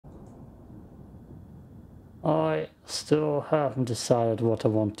I still haven't decided what I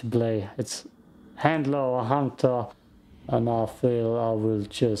want to play. It's handler or hunter, and I feel I will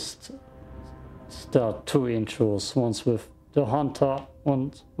just start 2 intros. Once with the hunter,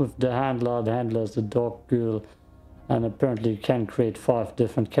 once with the handler. The handler is the dog girl, and apparently you can create 5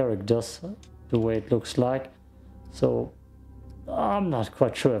 different characters, the way it looks like. So I'm not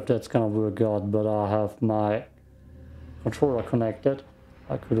quite sure if that's gonna work out, but I have my controller connected.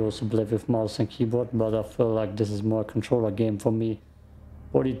 I could also play with mouse and keyboard, but I feel like this is more a controller game for me.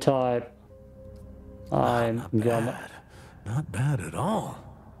 Body type, I'm gonna... Not bad at all.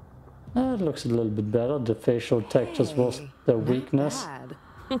 It looks a little bit better. The facial textures was the weakness. Not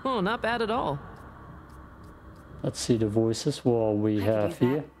bad. Not bad at all. Let's see the voices. What we have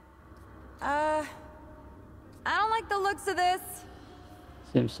here. I don't like the looks of this.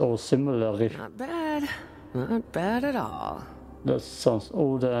 Seems all similar. Not bad. Not bad at all. That sounds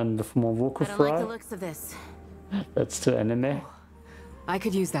older and with more vocal fry. I don't like the looks of this. That's the anime. I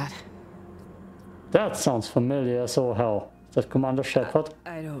could use that. That sounds familiar as all hell. Is that Commander Shepard?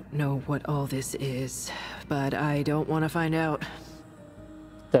 I don't know what all this is, but I don't want to find out.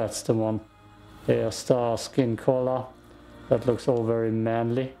 That's the one. Their star skin color. That looks all very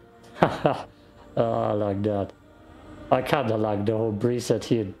manly. I like that. I kinda like the whole preset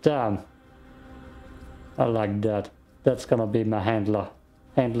here. Damn. I like that. That's gonna be my handler.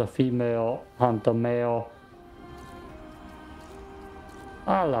 Handler female, hunter male.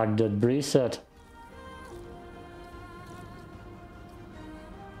 I like that preset.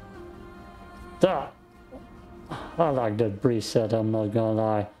 I like that preset, I'm not gonna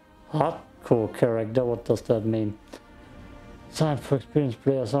lie. Hardcore character, what does that mean? Sign for experienced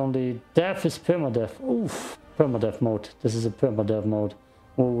players only. Death is permadeath. Oof. Permadeath mode. This is a permadeath mode.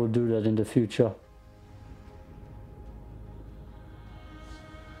 We will do that in the future.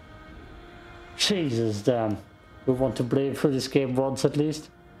 Jesus damn. We want to play through this game once at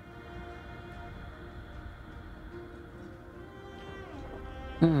least.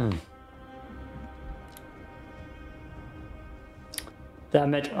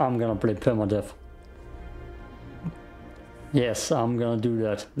 Damn it, I'm gonna play permadeath. Yes, I'm gonna do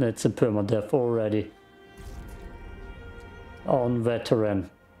that. It's a permadeath already. On veteran.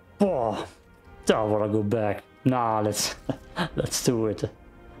 Boah, I wanna go back. Nah, let's do it.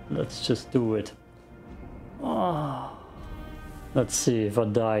 Let's just do it. Oh. Let's see if I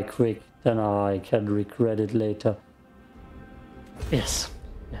die quick, then I can regret it later. Yes,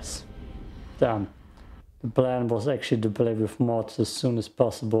 yes. Damn. The plan was actually to play with mods as soon as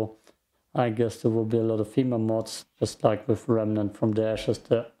possible. I guess there will be a lot of female mods, just like with Remnant from the Ashes,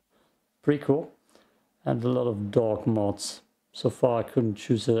 the prequel, and a lot of dog mods. So far I couldn't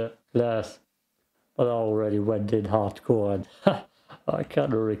choose a class, but I already went in hardcore and I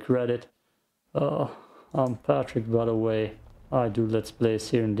kinda regret it. I'm Patrick, by the way. I do Let's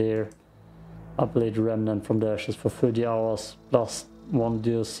Plays here and there. I played Remnant from the Ashes for 30 hours, plus 1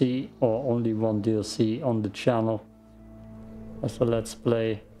 DLC, or only 1 DLC on the channel as a Let's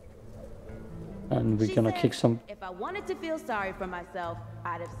Play. And we're gonna kick some... If I wanted to feel sorry for myself,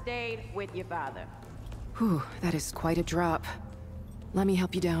 I'd have stayed with your father. Whew, that is quite a drop. Let me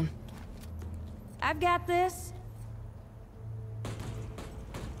help you down. I've got this.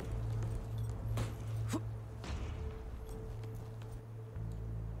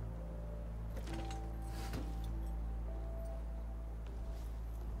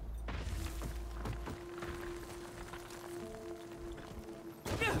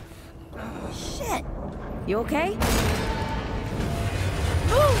 Shit! You okay?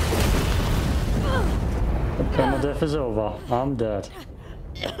 The Premadeath is over. I'm dead.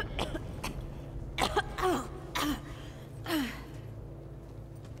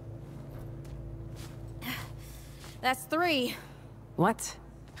 That's 3. What?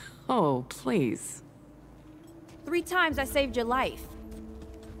 Oh, please. 3 times I saved your life.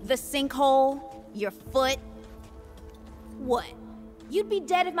 The sinkhole, your foot. What? You'd be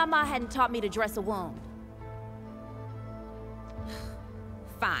dead if my mom hadn't taught me to dress a wound.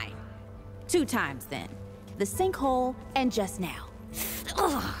 Fine. 2 times then. The sinkhole and just now.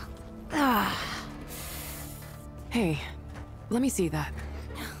 Hey, let me see that.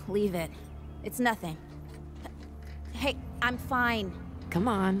 Leave it. It's nothing. Hey, I'm fine. Come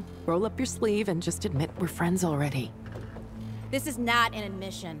on, roll up your sleeve and just admit we're friends already. This is not an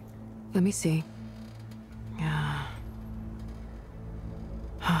admission. Let me see. Yeah.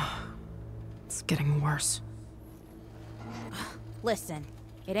 It's getting worse. Listen,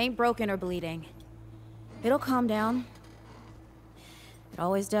 it ain't broken or bleeding. It'll calm down. It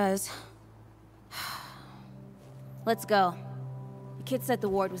always does. Let's go. The kid said the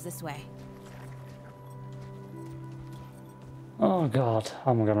ward was this way. Oh god,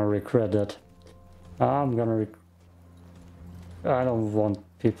 I'm gonna regret that. I'm gonna I don't want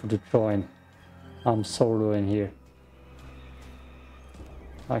people to join. I'm solo in here.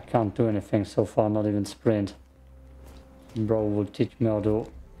 I can't do anything so far, not even sprint. Bro will teach me how to...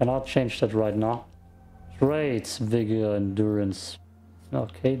 Can I change that right now? Traits, vigor, endurance.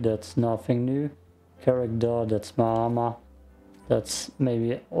 Okay, that's nothing new. Character, that's my armor. That's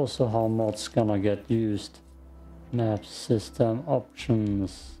maybe also how mods gonna get used. Map system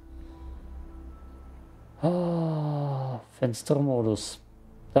options. Ah, Fenstermodus.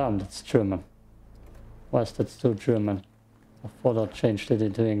 Damn, that's German. Why is that still German? I thought I changed it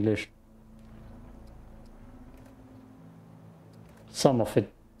into English. Some of it.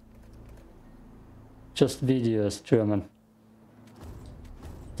 Just videos, German.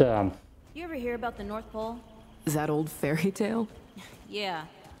 Damn. You ever hear about the North Pole? That old fairy tale? Yeah,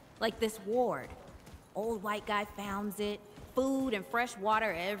 like this ward. Old white guy founds it. Food and fresh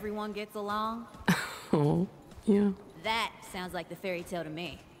water, everyone gets along. Oh, yeah. That sounds like the fairy tale to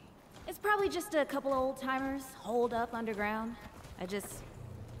me. It's probably just a couple of old-timers holed up underground. I just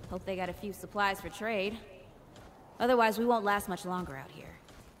hope they got a few supplies for trade. Otherwise, we won't last much longer out here.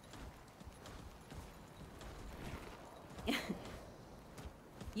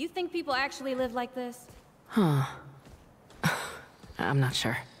 You think people actually live like this? Huh. I'm not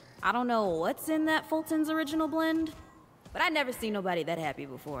sure. I don't know what's in that Fulton's original blend, but I'd never seen nobody that happy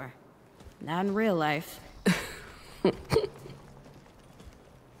before. Not in real life.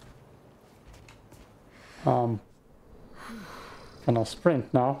 Can I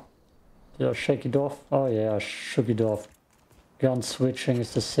sprint now? Did I shake it off? Oh yeah, I shook it off. Gun switching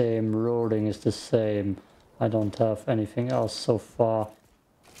is the same, rolling is the same. I don't have anything else so far.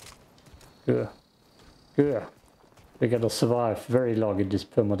 Good. Good. We gotta survive very long in this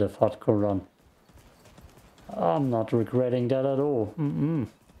Permadeath hardcore run. I'm not regretting that at all.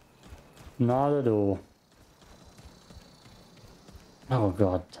 Not at all. Oh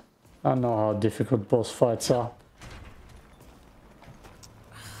god. I know how difficult boss fights are.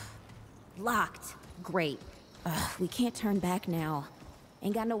 Locked. Great. Ugh, we can't turn back now.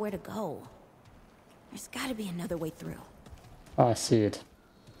 Ain't got nowhere to go. There's gotta be another way through. I see it.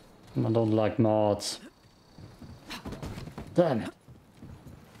 I don't like my odds. Damn it.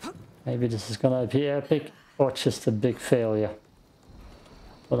 Maybe this is gonna be epic or just a big failure.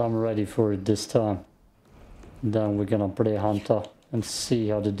 But I'm ready for it this time. Then we're gonna play Hunter and see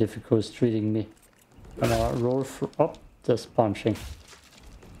how the difficult is treating me. And I roll through... Oh, there's punching.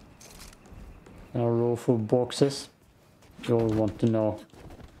 And I roll through boxes. You all want to know.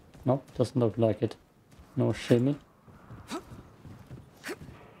 Nope, doesn't look like it. No shimmy.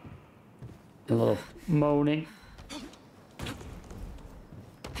 A lot of moaning.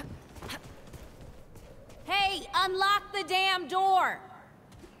 Hey, unlock the damn door!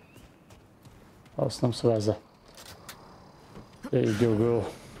 Ausnahmsweise. There you go,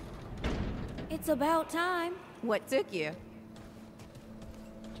 girl. It's about time. What took you?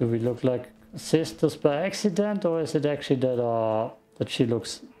 Do we look like sisters by accident, or is it actually that she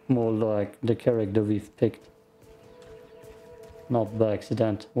looks more like the character we've picked? Not by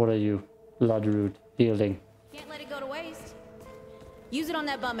accident. What are you? Bloodroot fielding. Can't let it go to waste. Use it on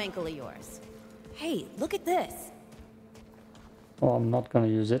that bum ankle of yours. Hey, look at this. Oh, I'm not gonna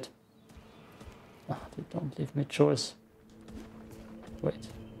use it. Ah, they don't leave me choice. Wait.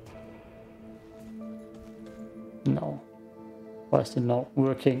 No. Why is it not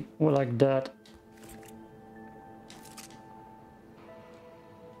working like that?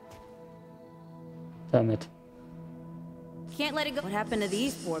 Damn it. Can't let it go. What happened to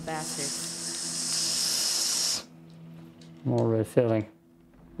these poor bastards? I'm already feeling.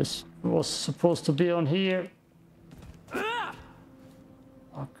 This was supposed to be on here.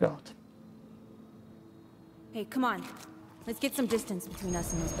 Oh god. Hey, come on. Let's get some distance between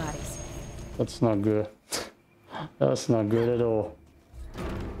us and those bodies. That's not good. That's not good at all.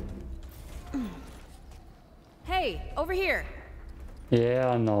 Hey, over here. Yeah,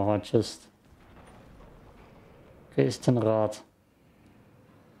 I know. I just... Gestenrad.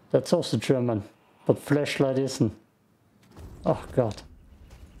 That's also German. But flashlight isn't. Oh god.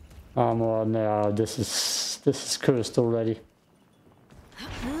 Oh no, this is cursed already.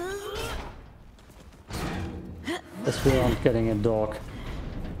 Guess we aren't getting a dog.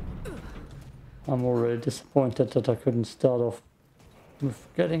 I'm already disappointed that I couldn't start off with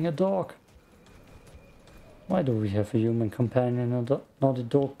getting a dog. Why do we have a human companion and not a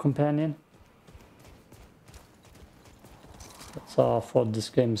dog companion? That's how I thought this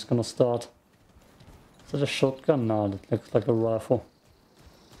game is gonna start. Is that a shotgun? No, that looks like a rifle.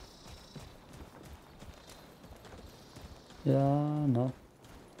 Yeah, no.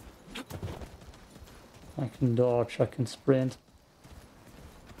 I can dodge, I can sprint.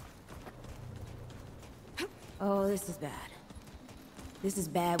 Oh, this is bad. This is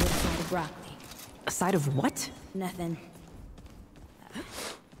bad with a side of broccoli. A side of what? Nothing.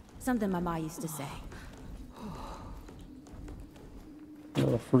 Something my ma used to say. A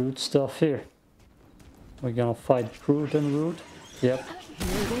lot of root stuff here. We're gonna fight Groot and Root. Yep.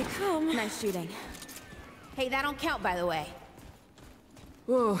 Here they come. Nice shooting. Hey, that don't count, by the way.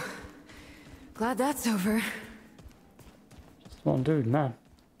 Whoa. Glad that's over. Just one dude, man.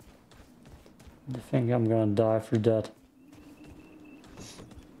 I think I'm gonna die through that.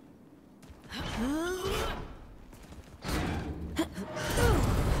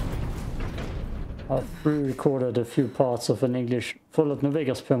 I've re-recorded a few parts of an English Fallout New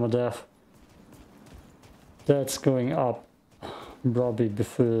Vegas Permadeath. That's going up probably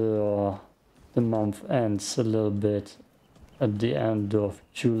before the month ends, a little bit at the end of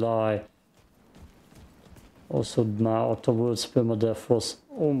July. Also, my Outer Worlds Permadeath was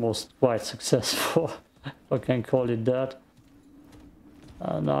almost quite successful, if I can call it that.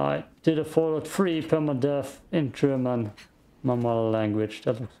 And I did a Fallout 3 Permadeath in German, my mother language.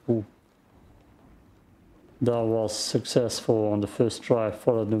 That looks cool. That was successful on the first try.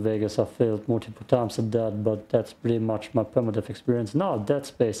 Fallout New Vegas, I failed multiple times at that, but that's pretty much my Permadeath experience. Now Dead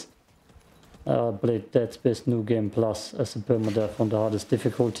Space. I played Dead Space New Game Plus as a Permadeath on the hardest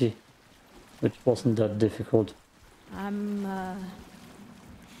difficulty, which wasn't that difficult. I'm,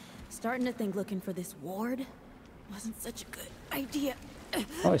 starting to think looking for this ward wasn't such a good idea.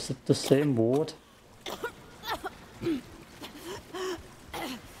 Oh, is it the same ward?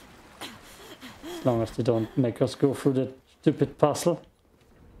 As long as they don't make us go through that stupid puzzle.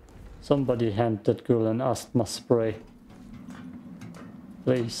 Somebody hand that girl an asthma spray.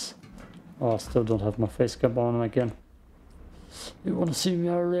 Please. Oh, I still don't have my face cap on again. You wanna see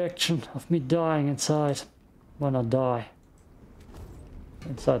my reaction of me dying inside when I die?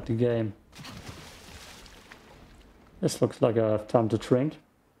 Inside the game. This looks like I have time to drink.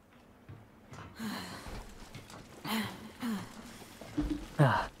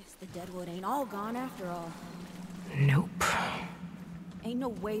 Guess the deadwood ain't all gone after all. Nope. Ain't no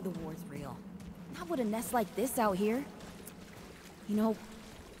way the ward's real. Not with a nest like this out here. You know,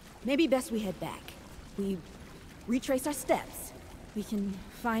 maybe best we head back. We retrace our steps. We can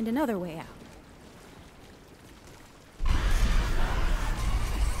find another way out.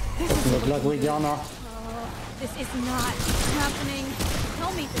 Look like we gonna. This is not happening.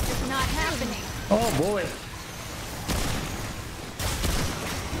 Tell me this is not happening. Oh boy.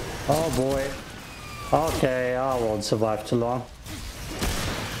 Oh boy. Okay, I won't survive too long.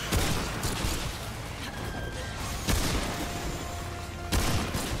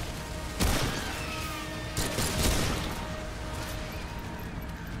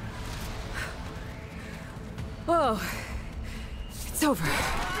 Oh, it's over.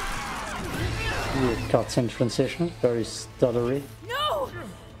 Weird cutscene transition, very stuttery. No!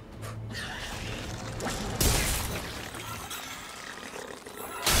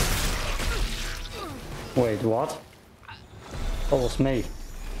 Wait, what? That was me.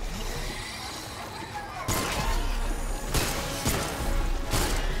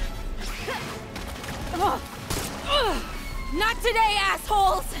 Not today,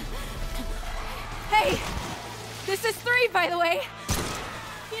 assholes! Hey! This is 3, by the way!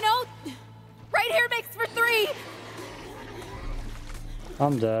 You know, right here makes for 3!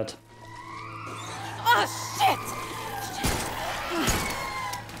 I'm dead. Oh, shit!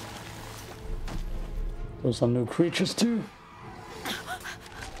 Those are new creatures too.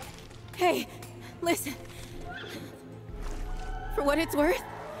 Hey, listen. For what it's worth,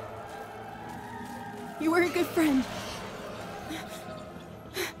 you were a good friend.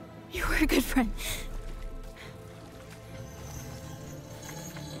 You were a good friend.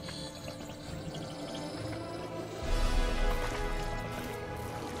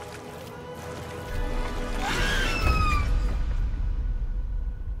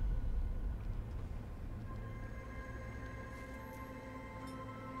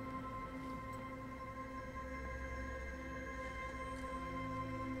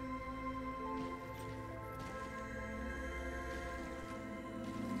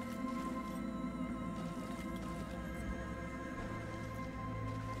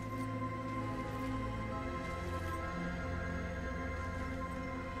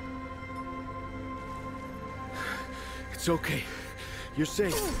 It's okay. You're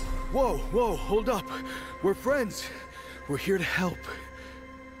safe. Whoa, whoa, hold up. We're friends. We're here to help.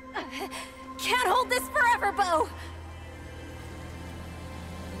 Can't hold this forever, Bo!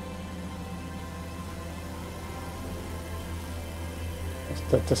 Is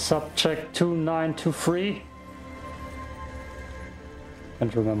that the subject 2923?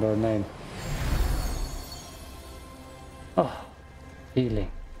 Can't remember her name. Oh, healing.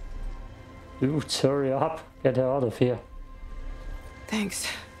 Dude, hurry up. Get her out of here. Thanks.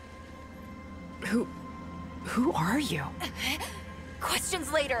 Who are you?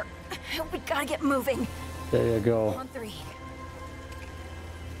 Questions later. We gotta get moving. There you go. On 3.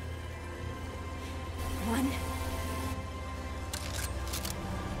 1,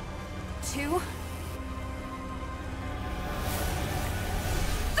 2,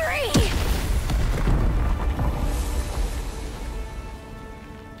 3.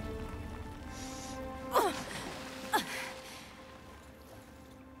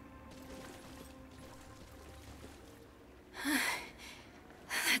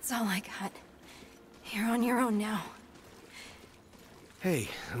 That's all I got. You're on your own now. Hey,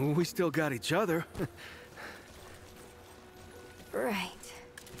 we still got each other. Right.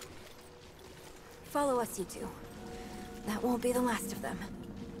 Follow us, you two. That won't be the last of them.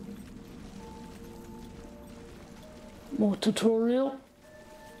 More tutorial.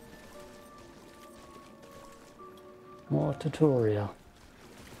 More tutorial.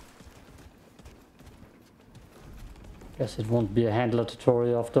 Guess it won't be a handler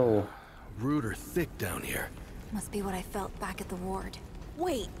tutorial after all. Rude or thick down here. Must be what I felt back at the ward.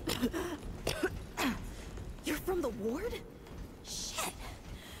 Wait. You're from the ward? Shit.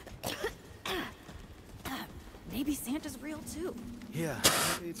 Maybe Santa's real too. Yeah,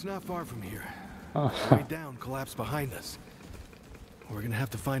 it's not far from here. Oh. Right down collapsed behind us. We're gonna have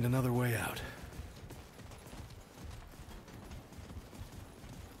to find another way out.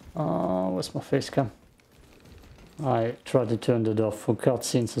 Where's my face cam? I try to turn it off for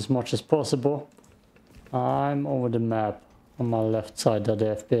cutscenes as much as possible. I'm over the map. On my left side of the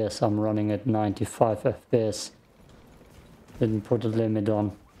FPS, I'm running at 95 FPS. Didn't put a limit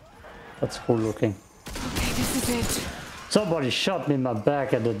on. That's cool looking. Okay, this is it. Somebody shot me in my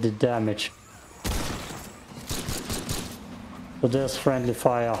back and it did damage. So there's friendly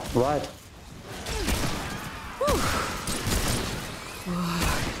fire, right?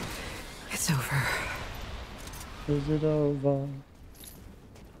 It's over. Is it over?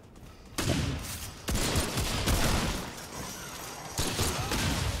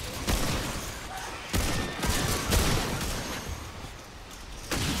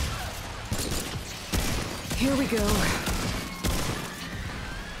 Here we go.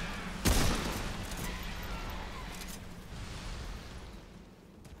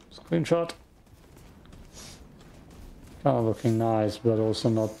 Screenshot. Kind of looking nice, but also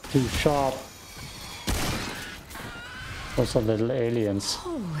not too sharp. Those are little aliens.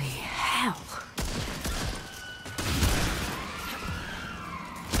 Holy hell.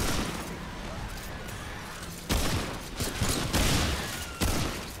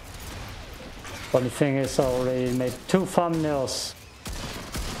 Funny thing is, I already made 2 thumbnails.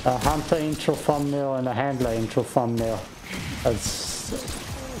 A hunter intro thumbnail and a handler intro thumbnail. I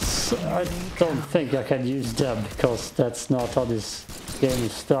don't think I can use them because that's not how this game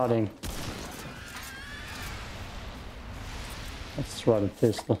is starting. Let's try the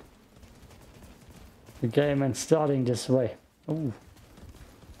pistol. The game ain't starting this way. Ooh.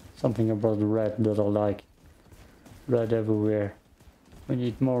 Something about the red that I like. Red everywhere. We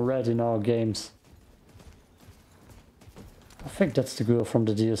need more red in our games. I think that's the girl from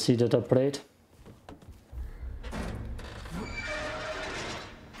the DLC that I played.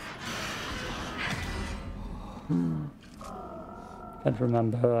 Can't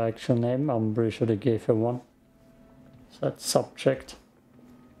remember her actual name. I'm pretty sure they gave her one. So that's subject.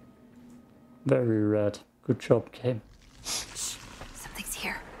 Very red. Good job, game. Something's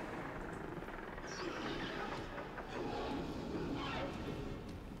here.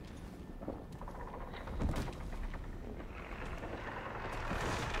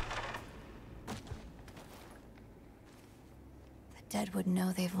 The dead would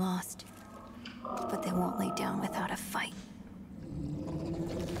know they've lost, but they won't lay down without a fight.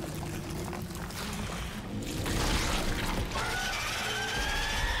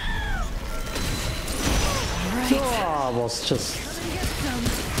 Oh, I was just...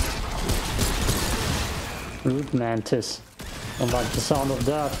 Root mantis. Don't like the sound of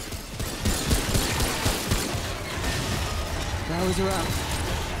that. Flowers are up.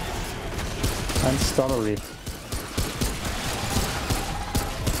 And stuttery.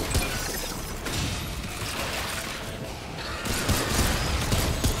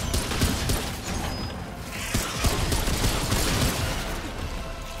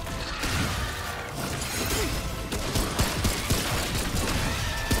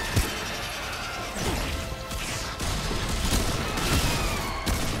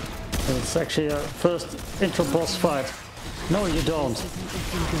 It's actually a first intro boss fight. No, you don't.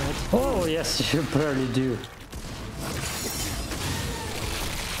 Oh, yes, you barely do.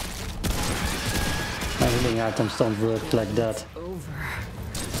 My healing items don't work like that.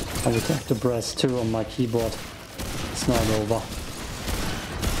 I would have to press 2 on my keyboard. It's not over.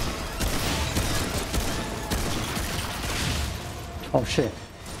 Oh shit.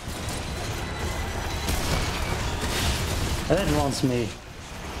 That wants me.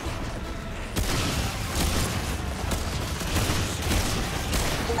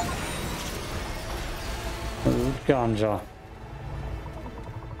 Ganja.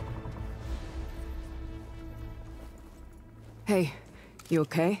 Hey, you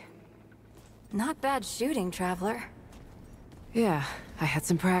okay? Not bad shooting, Traveler. Yeah, I had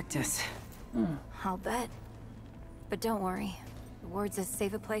some practice. I'll bet. But don't worry. The ward's as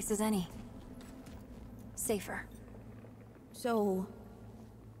safe a place as any. Safer. So,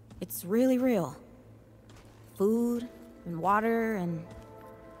 it's really real. Food and water and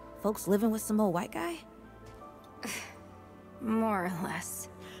folks living with some old white guy? More or less.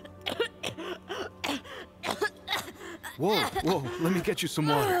 Whoa, whoa, let me get you some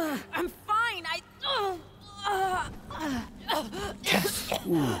water. I'm fine,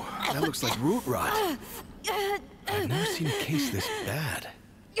 Ooh, that looks like root rot. I've never seen a case this bad.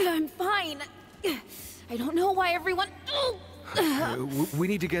 I'm fine. I don't know why everyone... We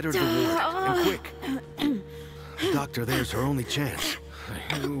need to get her to the ward, and quick. The doctor there's her only chance.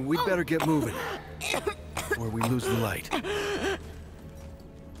 We'd better get moving before we lose the light.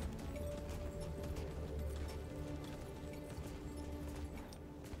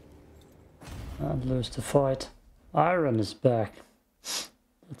 And lose the fight. Iron is back.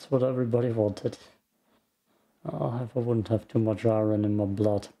 That's what everybody wanted. Oh, if I wouldn't have too much iron in my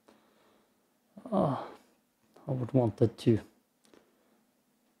blood. Oh, I would want that too.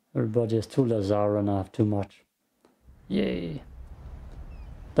 Everybody has too less iron, I have too much. Yay.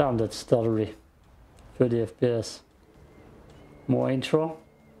 Damn, that's stuttery. 30 FPS. More intro.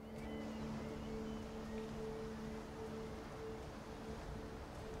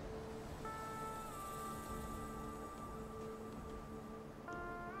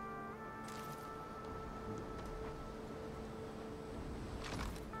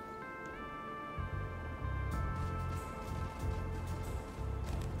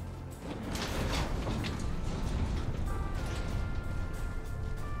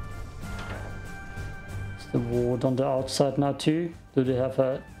 The ward on the outside now too. Do they have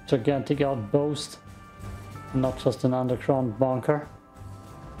a gigantic outpost? Not just an underground bunker?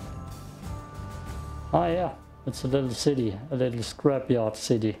 Ah yeah, it's a little city, a little scrapyard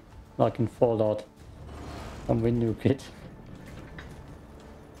city, like in Fallout. When we nuke it.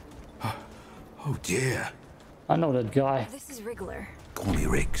 Oh dear. I know that guy. This is Wriggler. Call me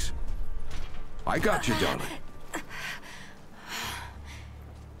Riggs. I got you, darling.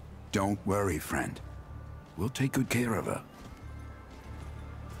 Don't worry, friend. We'll take good care of her.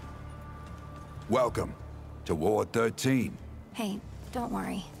 Welcome to Ward 13. Hey, don't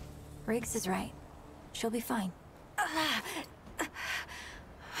worry. Riggs is right. She'll be fine.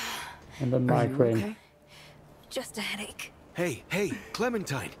 And the Are you migraine. okay? Just a headache. Hey,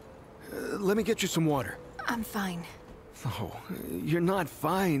 Clementine. Let me get you some water. I'm fine. Oh, you're not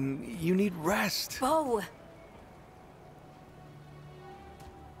fine. You need rest. Bo!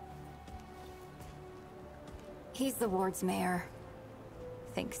 He's the ward's mayor.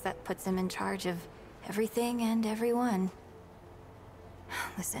 Thinks that puts him in charge of everything and everyone.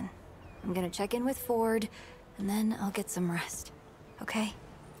 Listen, I'm gonna check in with Ford, and then I'll get some rest. Okay?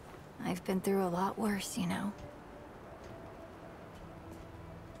 I've been through a lot worse, you know.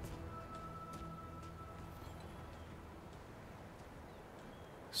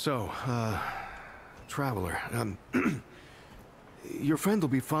 So, Traveler, your friend will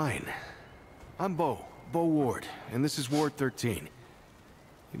be fine. I'm Bo Ward, and this is Ward 13.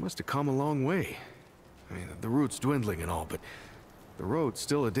 You must have come a long way. I mean, the route's dwindling and all, but the road's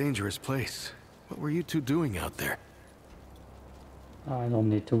still a dangerous place. What were you two doing out there? I don't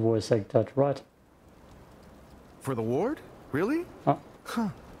need to voice act that, right? For the ward? Really? Huh? Huh.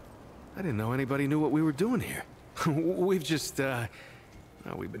 I didn't know anybody knew what we were doing here. We've just, well,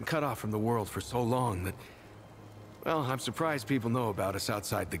 we've been cut off from the world for so long that... Well, I'm surprised people know about us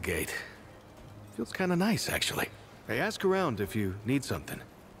outside the gate. Feels kind of nice, actually. Hey, ask around if you need something.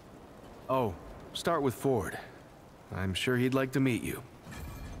 Oh, start with Ford. I'm sure he'd like to meet you.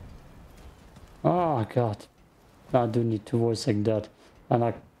 Oh god. I do need to voice act that. And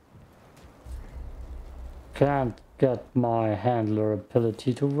I can't get my handler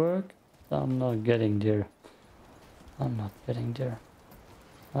ability to work. I'm not getting there. I'm not getting there.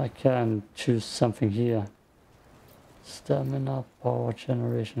 I can choose something here. Stamina, power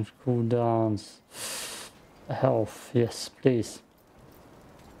generation, cooldowns, health. Yes, please.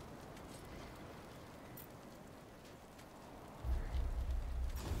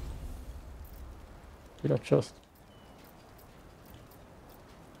 Did I just?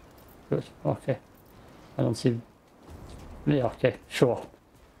 Good. Okay. I don't see. Yeah. Okay. Sure.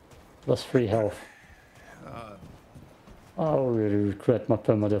 Plus 3 health. I really regret my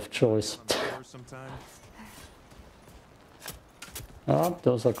permadeath choice. Ah,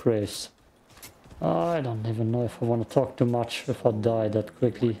 those are graves. I don't even know if I want to talk too much if I die that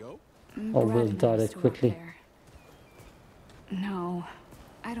quickly. Or will die that quickly. No,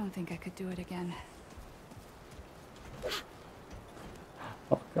 I don't think I could do it again.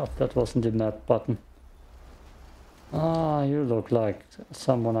 Oh god, that wasn't the map button. Ah, you look like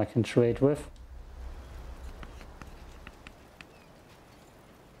someone I can trade with.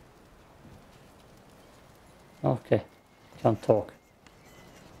 Okay, can't talk.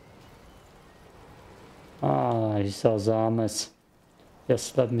 Ah, he sells armors.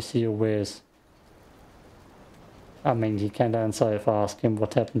 Yes, let me see your wares. I mean, he can't answer if I ask him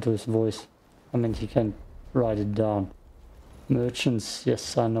what happened to his voice. I mean, he can write it down. Merchants,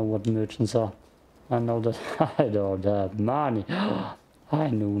 yes, I know what merchants are. I know that I don't have money. High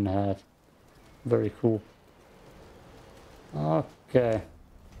noon hat. Very cool. Okay.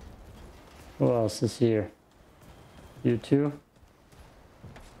 Who else is here? You two?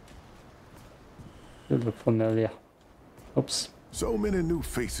 You look familiar. Oops. So many new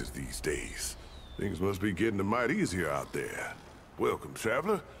faces these days. Things must be getting a mite easier out there. Welcome,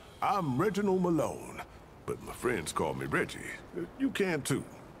 traveler. I'm Reginald Malone, but my friends call me Reggie. You can too.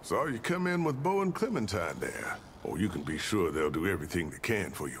 Saw you come in with Bo and Clementine there. Oh, you can be sure they'll do everything they can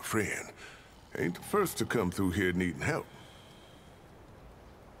for your friend. Ain't the first to come through here needing help.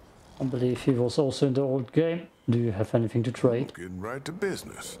 I believe he was also in the old game. Do you have anything to trade? Getting right to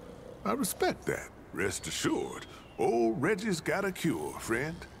business. I respect that. Rest assured, old Reggie's got a cure,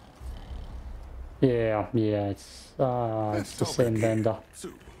 friend. Yeah, it's the same vendor.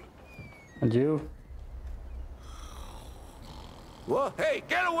 Soon. And you? Well, hey,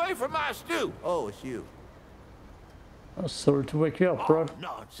 get away from my stew! Oh, it's you. Oh, sorry to wake you up, bro.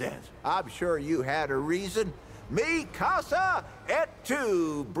 Nonsense. I'm sure you had a reason. Mi casa et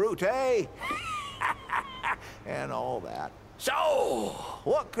tu, Brute. And all that. So,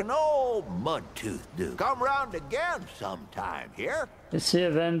 what can old Mudtooth do? Come round again sometime here? Is he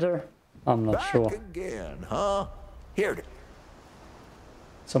a vendor? I'm not Back sure. again, huh? Here.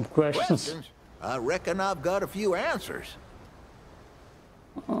 Some questions? Questions? I reckon I've got a few answers.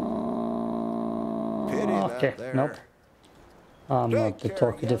 Pity that Okay, there. nope. I'm not the Take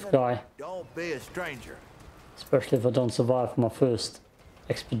care, talkative young'un. guy. Don't be a stranger. Especially if I don't survive my first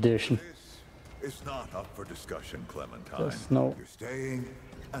expedition. It's not up for discussion, Clementine. Just no. You're staying,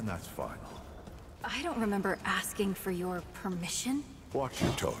 and that's final. I don't remember asking for your permission. Watch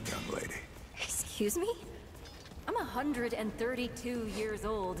your tone, young lady. Excuse me? I'm 132 years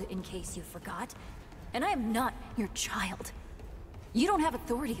old, in case you forgot. And I am not your child. You don't have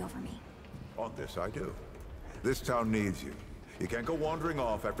authority over me. On this, I do. This town needs you. You can't go wandering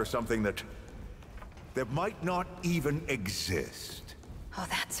off after something that might not even exist. Oh,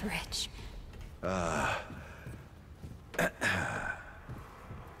 that's rich.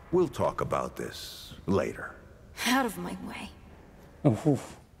 We'll talk about this later. Out of my way. Oh,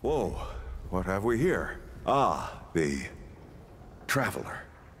 Whoa, what have we here? Ah, the traveler,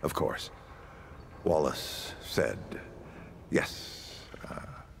 of course. Wallace said yes,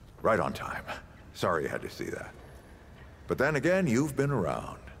 right on time. Sorry you had to see that. But then again, you've been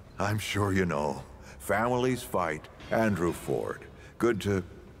around. I'm sure you know. Families fight. Andrew Ford. Good to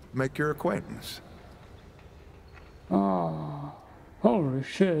make your acquaintance. oh, holy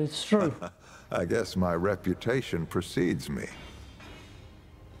shit, it's true. I guess my reputation precedes me.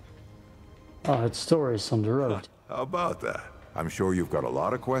 I heard stories on the road. How about that? I'm sure you've got a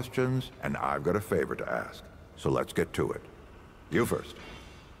lot of questions, and I've got a favor to ask. So let's get to it. You first.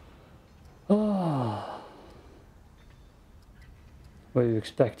 Oh. Were you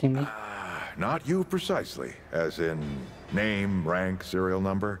expecting me? Not you precisely, as in name, rank, serial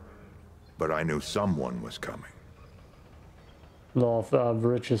number, but I knew someone was coming. Law of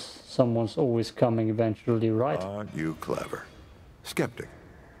averages. Someone's always coming eventually, right? Aren't you clever? Skeptic.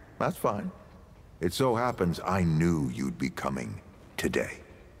 That's fine. It so happens I knew you'd be coming today.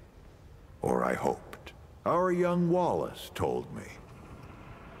 Or I hoped. Our young Wallace told me.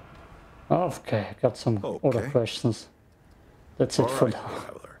 Okay, I got some Okay. other questions. That's it All for right, now.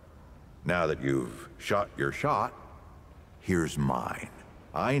 traveler. Now that you've shot your shot, here's mine.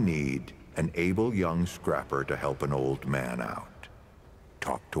 I need an able young scrapper to help an old man out.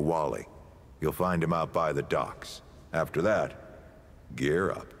 Talk to Wally. You'll find him out by the docks. After that,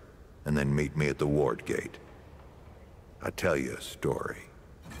 gear up, and then meet me at the ward gate. I'll tell you a story.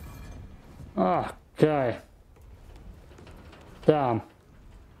 Okay. Damn.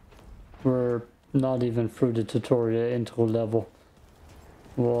 We're not even through the tutorial intro level.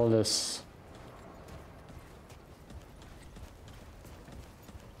 Wallace.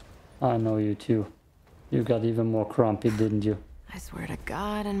 I know you too. You got even more grumpy, didn't you? I swear to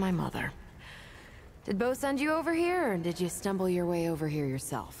God and my mother. Did Bo send you over here, or did you stumble your way over here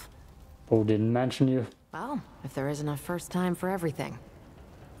yourself? Bo didn't mention you. Well, if there isn't a first time for everything.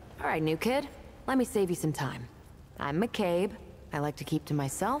 All right, new kid. Let me save you some time. I'm McCabe. I like to keep to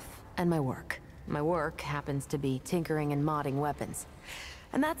myself and my work. My work happens to be tinkering and modding weapons.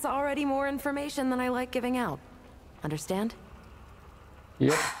 And that's already more information than I like giving out. Understand?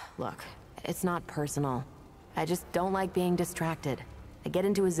 Yep. Look, it's not personal. I just don't like being distracted. I get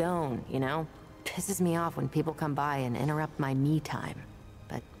into a zone, you know? Pisses me off when people come by and interrupt my me time.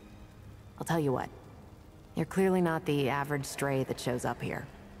 But I'll tell you what. You're clearly not the average stray that shows up here.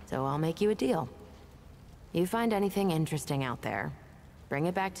 So I'll make you a deal. You find anything interesting out there, bring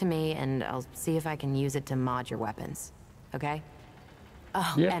it back to me and I'll see if I can use it to mod your weapons. Okay?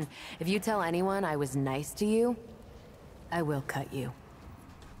 Oh, yeah. And if you tell anyone I was nice to you, I will cut you.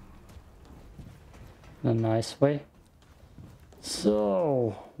 In a nice way.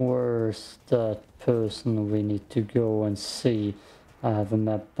 So, where's that person we need to go and see? I have a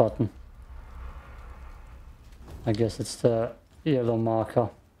map button. I guess it's the yellow marker.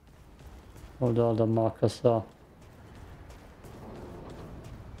 All the other markers are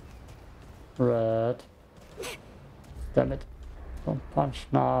red. Damn it. Don't punch.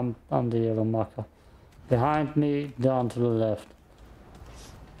 No, I'm the yellow marker. Behind me, down to the left.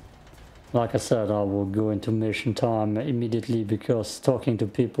 Like I said, I will go into mission time immediately because talking to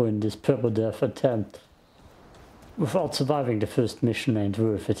people in this Permadeath attempt without surviving the first mission ain't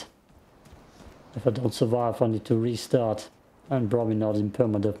worth it. If I don't survive, I need to restart, and probably not in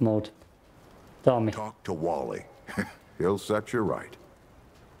Permadeath mode. Tell me. Talk to Wally. He'll set you right.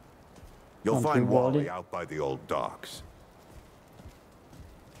 You'll Thank find you, Wally. Wally out by the old docks.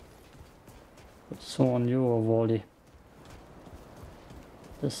 It's on you, or Wally.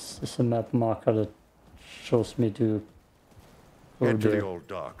 This is a map marker that shows me to go Head to the there. old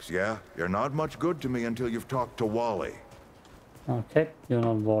docks, yeah? You're not much good to me until you've talked to Wally. Okay, you're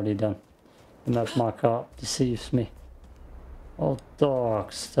not Wally then. The map marker deceives me. Oh,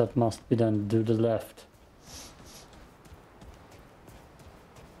 dogs, that must be then to the left.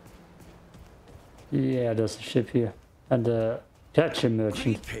 Yeah, there's a ship here. And the catch a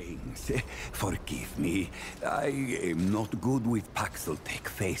merchant. Greetings. Forgive me. I am not good with pixel-tech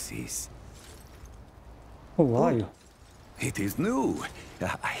faces. Who are you? It is new.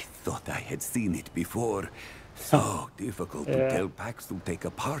 I thought I had seen it before. So difficult to tell pixel-tech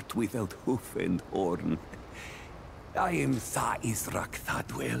apart without hoof and horn. I am Sa Israk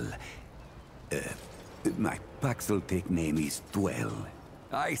Thadwell. My pixel-tech name is Dwell.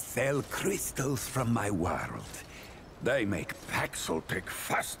 I sell crystals from my world. They make pixel-tech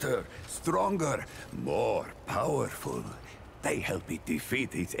faster, stronger, more powerful. They help it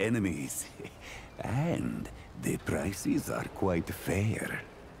defeat its enemies. And the prices are quite fair.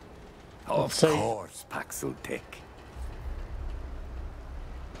 Of course, pixel-tech.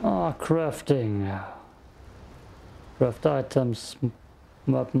 Ah, crafting. Craft items,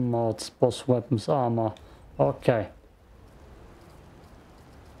 weapon mods, boss weapons, armor. Okay.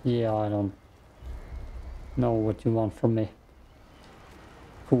 Yeah, I don't know what you want from me.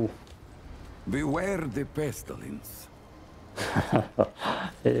 Cool. Beware the pestilence.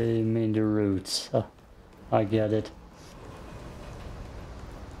 You mean the roots. I get it.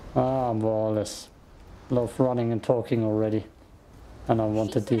 Ah, Wallace. Love running and talking already. And I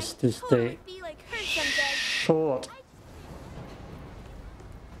wanted this to stay short.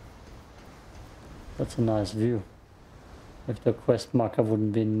 That's a nice view. If the quest marker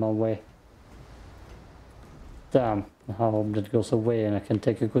wouldn't be in my way. Damn, I hope that goes away and I can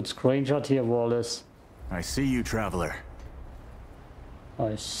take a good screenshot here, Wallace. I see you, Traveler.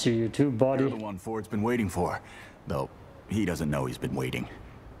 I see you too, buddy. You're the one Ford's been waiting for. Though, he doesn't know he's been waiting.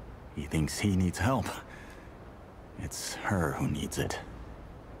 He thinks he needs help. It's her who needs it.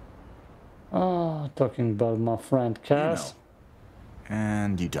 Ah, talking about my friend Cass. You know.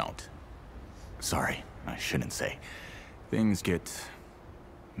 And you don't. Sorry, I shouldn't say. Things get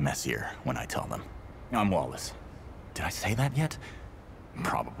messier when I tell them. I'm Wallace. Did I say that yet?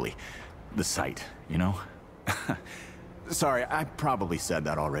 Probably. The site, you know? Sorry, I probably said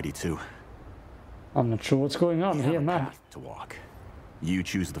that already too. I'm not sure what's going on here, man. Path to walk. You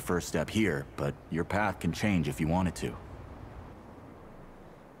choose the first step here, but your path can change if you want it to.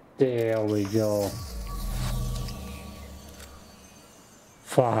 There we go.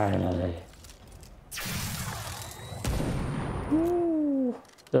 Finally. Woo,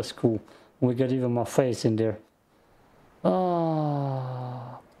 that's cool. We got even my face in there.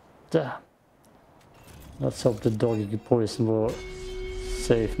 Ah, damn. Let's hope the doggy poison will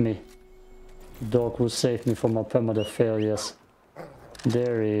save me. The dog will save me from my Permadeath failures.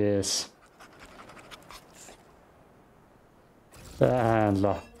 There he is. The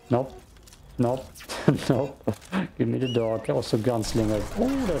handler. Nope. Nope. Nope. Give me the dog. Also gunslinger.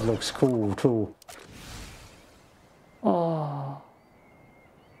 Oh, that looks cool too. Oh.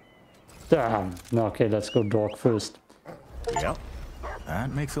 Damn. Okay, let's go dog first. Yep.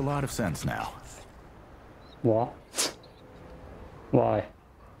 That makes a lot of sense now. What? Why?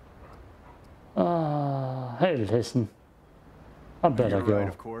 Hey, listen. I better You're go. right,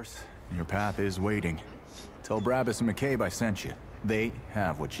 of course. Your path is waiting. Tell Brabus and McCabe I sent you. They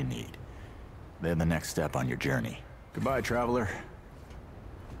have what you need. They're the next step on your journey. Goodbye, traveler.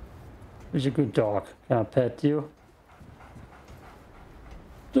 He's a good dog. Can I pet you?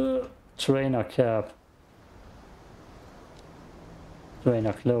 The trainer cap.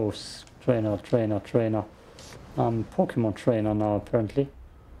 Trainer clothes. Trainer. I'm Pokemon trainer now, apparently.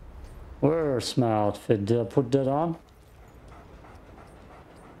 Where's my outfit? Did I put that on?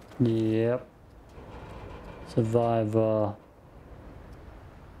 Yep. Survivor.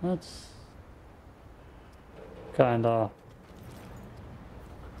 That's kinda...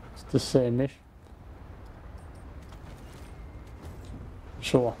 It's the same-ish.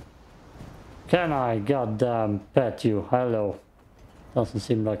 Sure. Can I goddamn pet you? Hello. Doesn't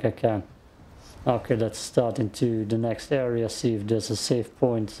seem like I can. Okay, let's start into the next area, see if there's a save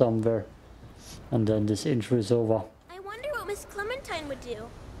point somewhere. And then this intro is over. I wonder what Miss Clementine would do.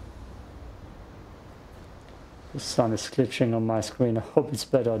 The sun is glitching on my screen. I hope it's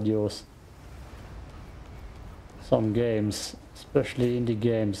better on yours. Some games, especially indie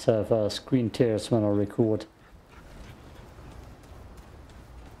games, have screen tears when I record.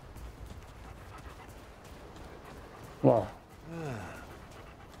 Wow.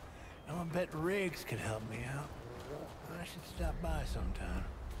 I bet Riggs could help me out. I should stop by sometime.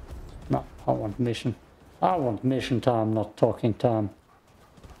 No, I want mission. I want mission time, not talking time.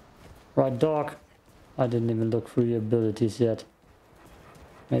 Right, dog? I didn't even look through your abilities yet.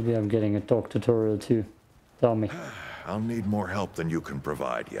 Maybe I'm getting a dog tutorial too. Tell me. I'll need more help than you can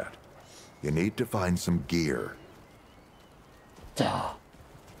provide yet. You need to find some gear.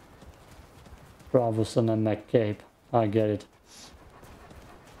 Bravoson and McCabe. I get it.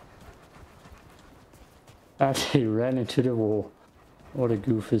 And he ran into the wall. What a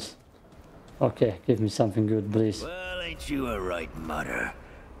goofus. Okay, give me something good, please. Well, ain't you a right mutter?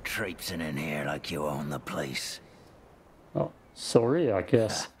 Traipsing in here like you own the place. Oh, sorry, I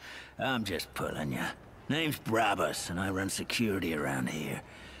guess. I'm just pulling ya. Name's Brabus, and I run security around here.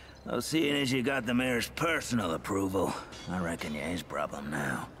 Though seeing as you got the mayor's personal approval, I reckon you his problem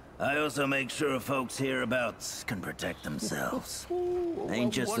now. I also make sure folks hereabouts can protect themselves.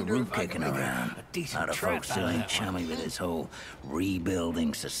 Ain't just the root kicking around. A lot of folks still ain't chummy with this whole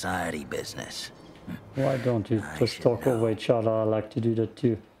rebuilding society business. Why don't you just talk over each other? I like to do that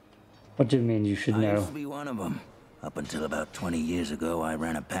too. What do you mean you should I know? used to be one of them. Up until about 20 years ago, I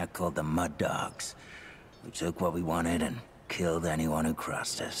ran a pack called the Mud Dogs. We took what we wanted and killed anyone who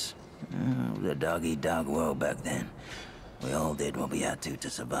crossed us. It was a dog-eat-dog world back then. We all did what we had to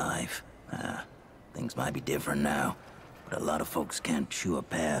survive. Things might be different now, but a lot of folks can't chew a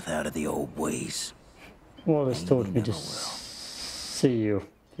path out of the old ways. Wallace told me to see you.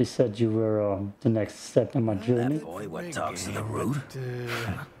 He said you were the next step in my journey. That boy what talks to the root?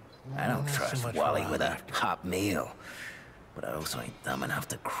 I don't trust Wally with a hot meal. But I also ain't dumb enough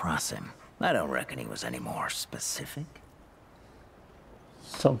to cross him. I don't reckon he was any more specific.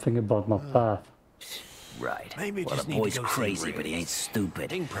 Something about my path. Right. Maybe well, just the need to boy's go see crazy, but Riggs. he ain't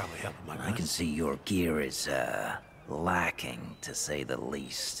stupid. He can probably help him, I can see your gear is, lacking, to say the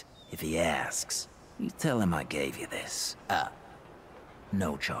least. If he asks, you tell him I gave you this.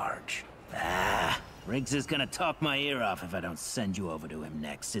 No charge. Riggs is gonna talk my ear off if I don't send you over to him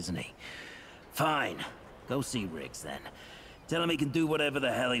next, isn't he? Fine. Go see Riggs, then. Tell him he can do whatever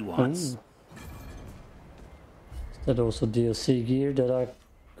the hell he wants. Is that also DLC gear that I've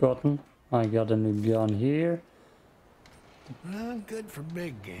gotten? I got a new gun here. Well, good for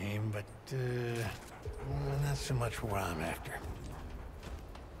big game, but not so much what I'm after.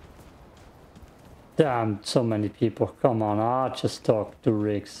 Damn, so many people. Come on, I'll just talk to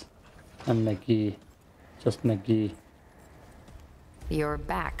Riggs and McGee. Just McGee. You're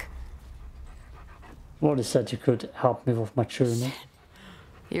back. What is that? You could help me with my journey?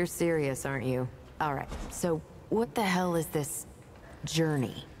 You're serious, aren't you? Alright, so what the hell is this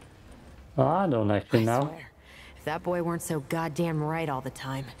journey? I don't actually know. Swear, if that boy weren't so goddamn right all the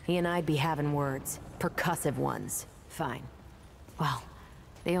time, he and I'd be having words. Percussive ones. Fine. Well,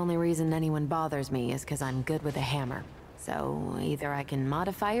 the only reason anyone bothers me is because I'm good with a hammer. So either I can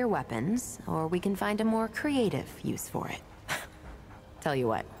modify your weapons, or we can find a more creative use for it. Tell you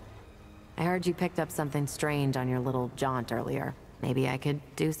what. I heard you picked up something strange on your little jaunt earlier. Maybe I could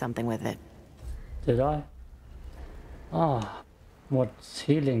do something with it. Did I? Ah, what's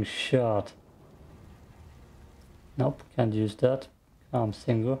healing shot? Nope, can't use that. I'm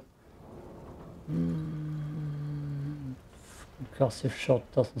single. Concussive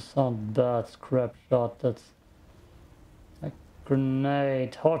shot doesn't sound bad. Scrap shot, that's a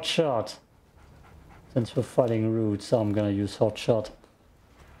grenade. Hot shot. Since we're fighting roots, I'm gonna use hot shot.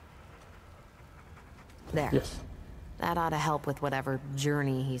 There. Yes. That ought to help with whatever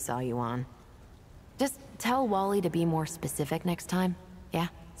journey he saw you on. Just tell Wally to be more specific next time. Yeah?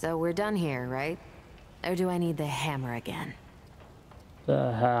 So we're done here, right? Or do I need the hammer again?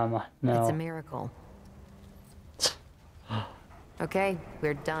 The hammer, no. It's a miracle. Okay,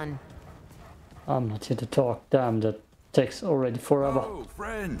 we're done. I'm not here to talk. Damn, that takes already forever. Oh,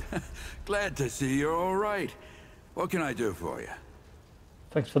 friend. Glad to see you're all right. What can I do for you?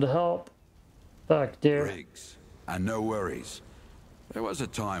 Thanks for the help. Back there. Riggs. And no worries. There was a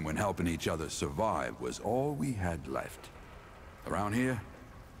time when helping each other survive was all we had left. Around here,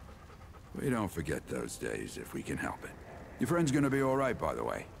 we don't forget those days if we can help it. Your friend's gonna be all right, by the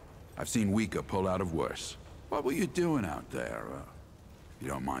way. I've seen weaker pull out of worse. What were you doing out there? If you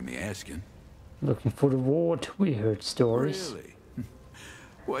don't mind me asking. Looking for the ward. We heard stories. Really?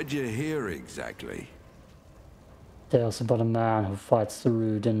 What'd you hear exactly? Tales about a man who fights the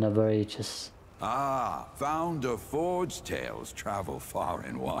rude and never ages. Ah, Founder Ford's tales travel far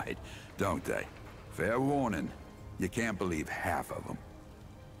and wide, don't they? Fair warning, you can't believe half of them.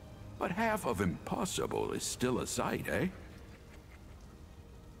 But half of impossible is still a sight, eh?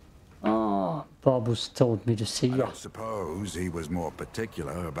 Oh, Babus told me to see I ya. don't suppose he was more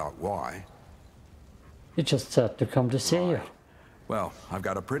particular about why. He just said to come to see you. Well, I've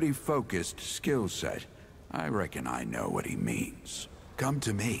got a pretty focused skill set. I reckon I know what he means. Come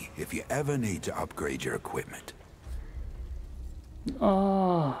to me if you ever need to upgrade your equipment.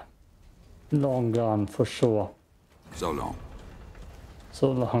 Ah, long gone for sure. So long.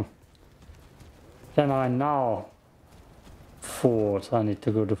 So long. Can I now? Ford. I need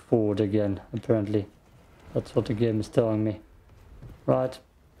to go to Ford again, apparently. That's what the game is telling me. Right.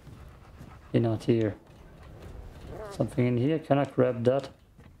 You're not here. Something in here? Can I grab that?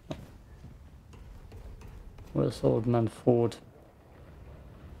 Where's Old Man Ford?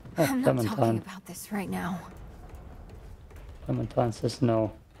 Oh, I'm not talking about this right now. Clementine says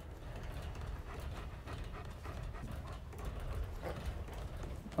no.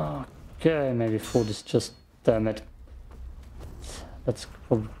 Okay, maybe Ford is just... Damn it. Let's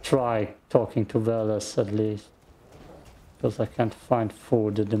try talking to Velas at least. Because I can't find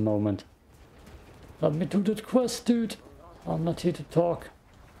Ford at the moment. Let me do that quest, dude. I'm not here to talk.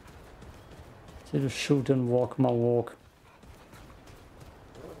 I'm here to shoot and walk my walk.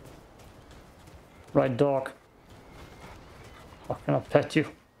 Right, dog. How can I pet you?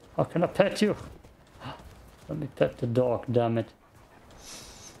 How can I pet you? Let me pet the dog, damn it.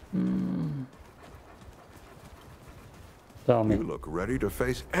 Tell me. You look ready to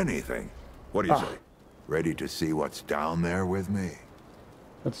face anything. What do you say? Ready to see what's down there with me?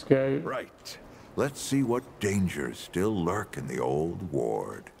 Let's go. Right. Let's see what dangers still lurk in the old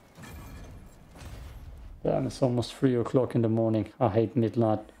ward. Damn, it's almost 3 o'clock in the morning. I hate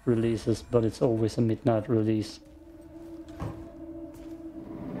midnight releases, but it's always a midnight release.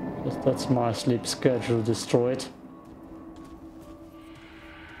 Just that's my sleep schedule destroyed.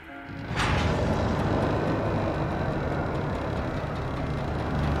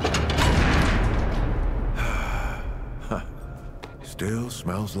 Still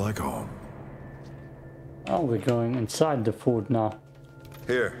smells like home. Oh, we're going inside the Ford now.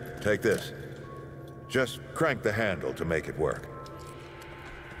 Here, take this. Just crank the handle to make it work.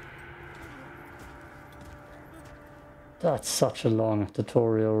 That's such a long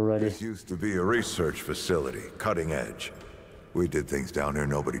tutorial already. This used to be a research facility, cutting edge. We did things down here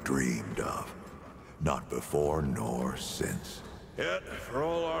nobody dreamed of. Not before nor since. Yet, for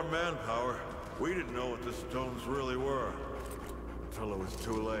all our manpower, we didn't know what the stones really were. Until it was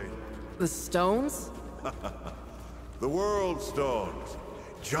too late. The stones? The World Stones.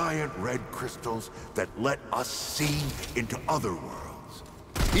 Giant red crystals that let us see into other worlds.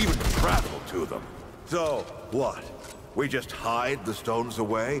 Even travel to them. So, what? We just hide the stones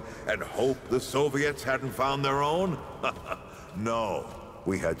away and hope the Soviets hadn't found their own? No.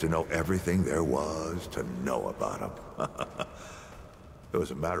 We had to know everything there was to know about them. It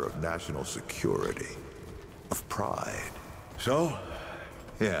was a matter of national security. Of pride. So,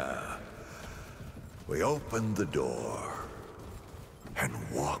 yeah. We opened the door and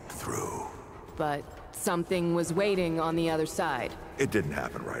walked through. But something was waiting on the other side. It didn't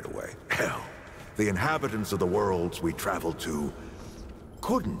happen right away. Hell, the inhabitants of the worlds we traveled to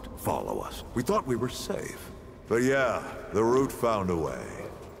couldn't follow us. We thought we were safe. But yeah, the route found a way.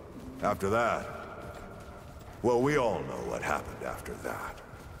 After that, well, we all know what happened after that.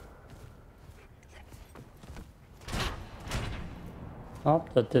 Oh,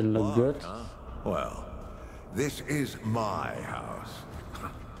 that didn't look good. Huh? Well, this is my house.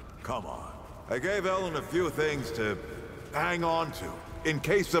 Come on. I gave Ellen a few things to hang on to, in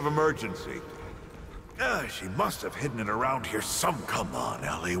case of emergency. She must have hidden it around here some... Come on,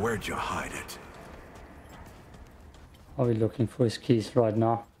 Ellie, where'd you hide it? Are we looking for his keys right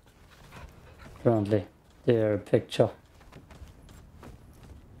now? Apparently, they're a picture.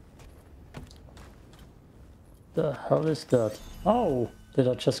 The hell is that? Oh, did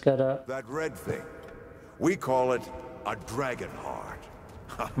I just get a... That red thing. We call it a dragon heart.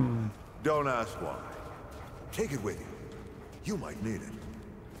 Don't ask why. Take it with you. You might need it.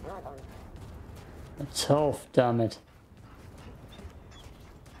 It's health, damn it.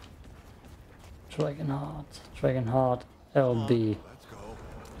 Dragon heart, LB. Let's go.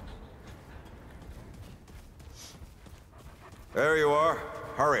 There you are.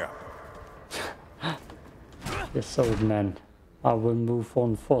 Hurry up. Yes, old man. I will move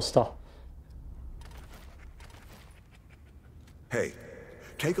on faster. Hey,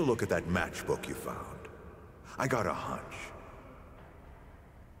 take a look at that matchbook you found. I got a hunch.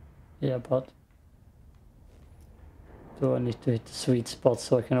 Yeah, but... do I need to hit the sweet spot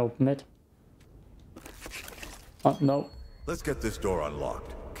so I can open it? Oh, no. Let's get this door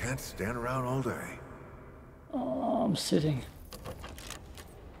unlocked. Can't stand around all day. Oh, I'm sitting.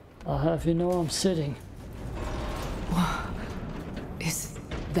 I'll have you know I'm sitting. Is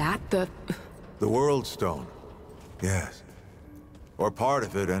that the... The World Stone. Yes. Or part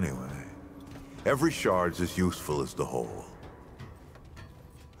of it, anyway. Every shard's as useful as the whole.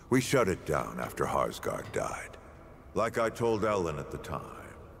 We shut it down after Harsgard died. Like I told Ellen at the time.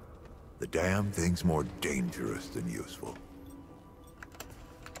 The damn thing's more dangerous than useful.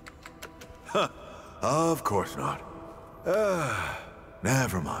 Huh. Of course not.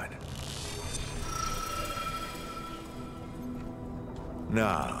 Never mind.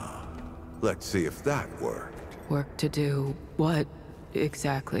 Now, let's see if that worked. Work to do what,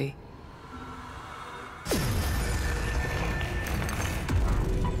 exactly?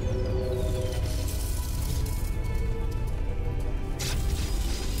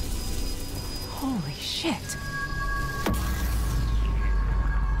 Holy shit!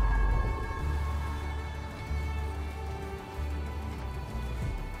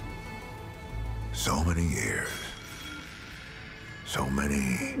 So many years. So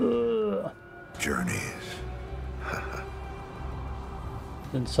many journeys.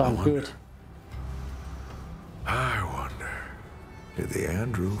 Didn't sound good. I wonder, did the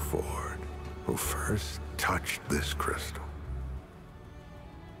Andrew Ford who first touched this crystal,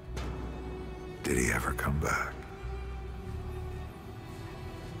 did he ever come back?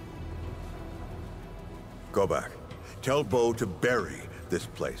 Go back. Tell Bo to bury this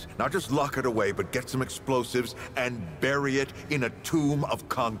place. Not just lock it away, but get some explosives and bury it in a tomb of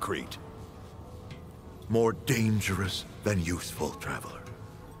concrete. More dangerous than useful, traveler.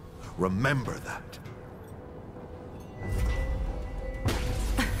 Remember that.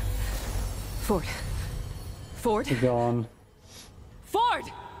 Ford. Ford? You're gone. Ford!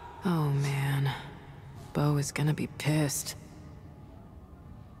 Oh, man. Bo is gonna be pissed.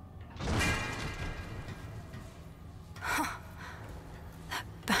 That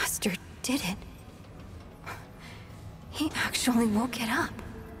bastard did it. He actually woke it up.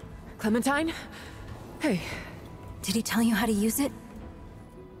 Clementine? Hey. Did he tell you how to use it?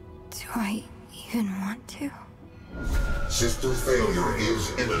 Do I even want to? System failure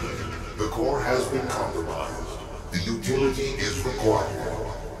is imminent. The core has been compromised. The utility is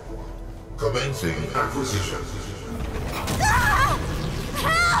required. Commencing acquisition. Ah!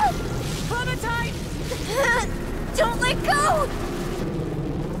 Help! Clementine! Don't let go!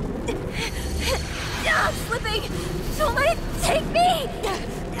 I'm slipping! Don't let it take me!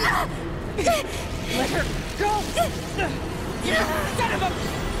 Son of a...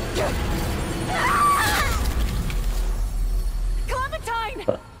 Clementine!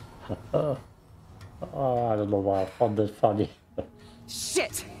 Oh, I don't know why I found that funny.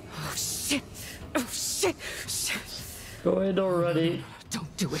 Shit! Oh shit! Oh shit! Shit! Go in already.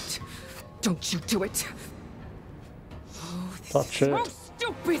 Don't do it! Don't you do it! Oh, this Touch is it. so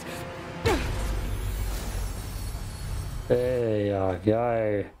stupid! Hey,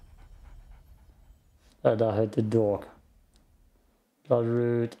 guy. And I hit the dog.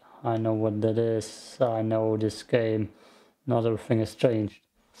 Bloodroot. I know what that is. I know this game. Not everything has changed.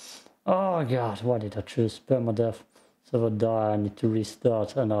 Oh god, why did I choose Permadeath? So if I die, I need to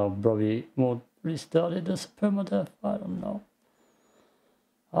restart, and I probably won't restart it as a Permadeath. I don't know.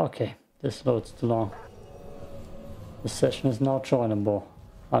 Okay, this loads too long. The session is now joinable.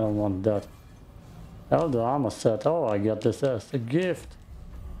 I don't want that. Elder armor set. Oh, I got this as a gift.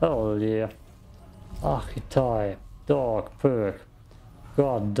 Oh yeah. Archetype. Dog perk.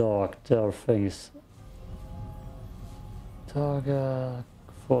 God dog. There are things. Target.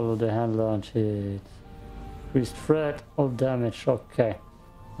 Follow the handler and shit. Increased threat or damage. Okay.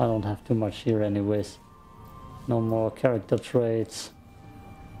 I don't have too much here anyways. No more character traits.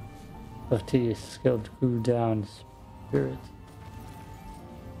 50 skill cooldown. Spirit.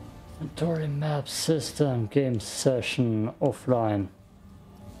 Inventory map system. Game session offline.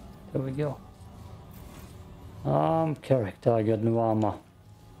 There we go. Character. I got new armor.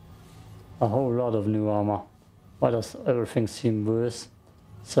 A whole lot of new armor. Why does everything seem worse?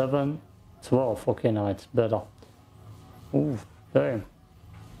 7, 12. Okay, now it's better. Ooh, damn.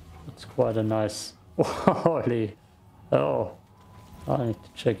 That's quite a nice... Holy... Oh. I need to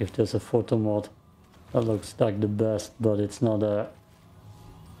check if there's a photo mode. That looks like the best, but it's not a...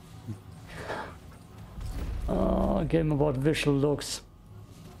 game about visual looks.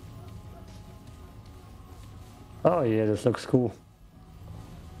 Oh yeah, this looks cool.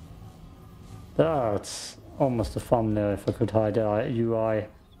 That's almost a thumbnail if I could hide the UI,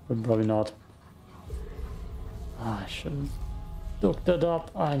 but probably not. I should look that up.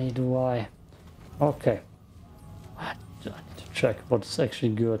 I need UI. Okay. I need to check what's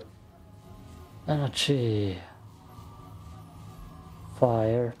actually good. Energy.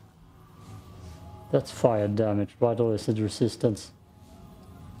 Fire. That's fire damage, right? Or is it resistance?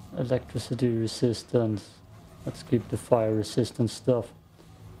 Electricity resistance. Let's keep the fire resistance stuff.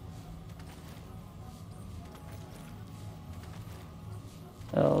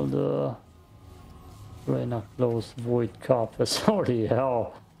 Elder. Rainer close. Void carpets. Holy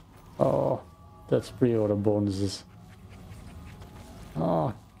hell. Oh, that's pre-order bonuses.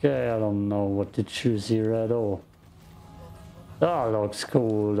 Okay, I don't know what to choose here at all. That looks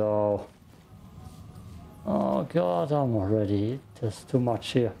cool though. Oh god, I'm already... There's too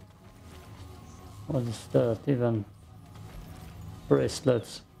much here. What is that even?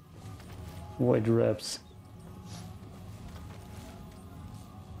 Bracelets. Weight wraps.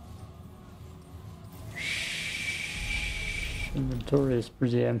 Inventory is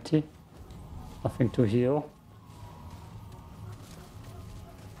pretty empty. Nothing to heal.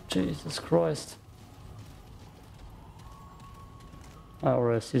 Jesus Christ. I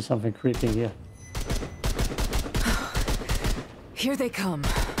already see something creeping here. Here they come.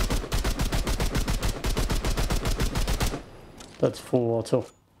 That's full auto.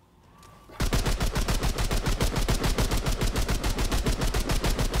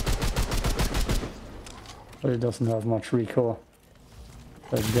 But it doesn't have much recoil.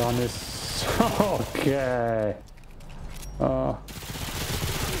 That gun is... okay.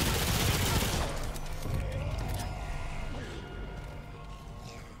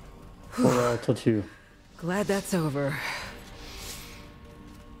 Full auto too. Glad that's over.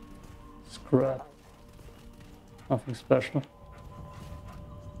 Scrap. Nothing special.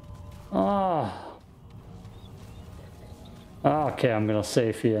 Okay, I'm gonna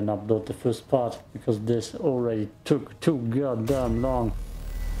save here and upload the first part, because this already took too goddamn long.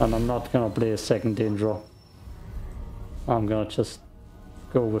 And I'm not gonna play a second intro. I'm gonna just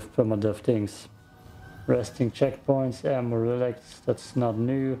go with Permadeath things. Resting checkpoints, ammo relics, that's not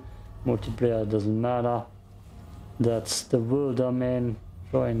new. Multiplayer doesn't matter. That's the world I'm in.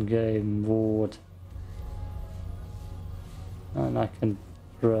 Join game, vote. And I can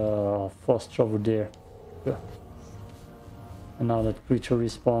foster over there. Yeah. And now that creature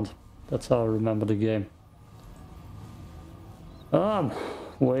respawned. That's how I remember the game.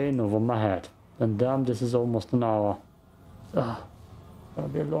 Way in over my head. And damn, this is almost an hour. Gonna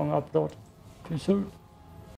be a long upload. Too soon.